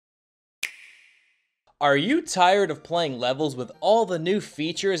Are you tired of playing levels with all the new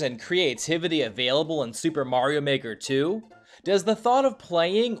features and creativity available in Super Mario Maker 2? Does the thought of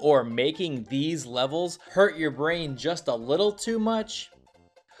playing or making these levels hurt your brain just a little too much?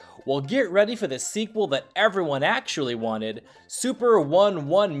 Well, get ready for the sequel that everyone actually wanted, Super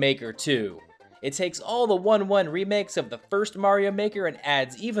 1-1 Maker 2. It takes all the 1-1 remakes of the first Mario Maker and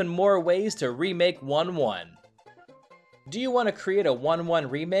adds even more ways to remake 1-1. Do you want to create a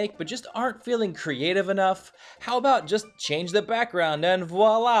 1-1 remake but just aren't feeling creative enough? How about just change the background and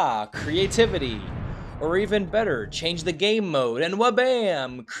voila, creativity? Or even better, change the game mode and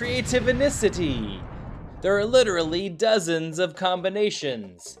wabam, creativinicity! There are literally dozens of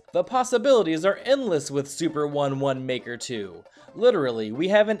combinations. The possibilities are endless with Super 1-1 Maker 2. Literally, we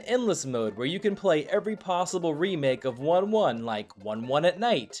have an endless mode where you can play every possible remake of 1-1 like 1-1 at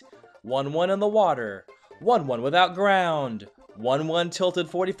night, 1-1 in the water, 1-1 without ground, 1-1 tilted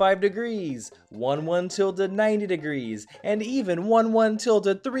 45 degrees, 1-1 tilted 90 degrees, and even 1-1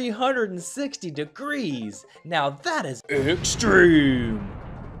 tilted 360 degrees. Now that is extreme!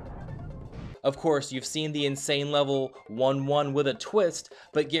 Of course, you've seen the insane level 1-1 with a twist,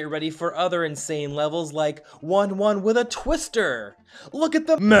 but get ready for other insane levels like 1-1 with a twister! Look at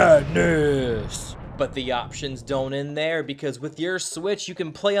the madness! But the options don't end there, because with your Switch you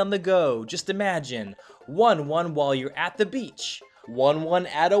can play on the go. Just imagine, 1-1 while you're at the beach, 1-1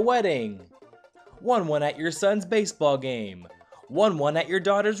 at a wedding, 1-1 at your son's baseball game, 1-1 at your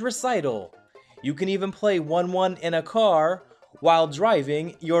daughter's recital. You can even play 1-1 in a car while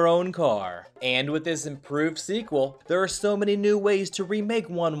driving your own car. And with this improved sequel, there are so many new ways to remake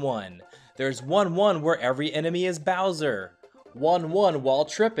 1-1. There's 1-1 where every enemy is Bowser, 1-1 while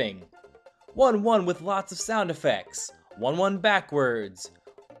tripping, 1-1 with lots of sound effects, 1-1 backwards,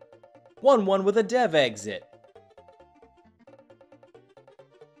 1-1 with a dev exit.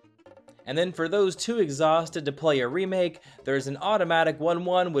 And then for those too exhausted to play a remake, there's an automatic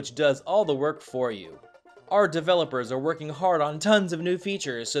 1-1 which does all the work for you. Our developers are working hard on tons of new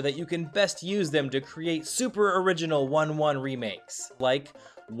features so that you can best use them to create super original 1-1 remakes, like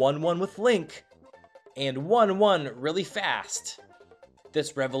 1-1 with Link, and 1-1 really fast.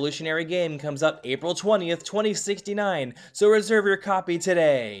 This revolutionary game comes out April 20th, 2069, so reserve your copy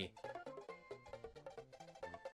today.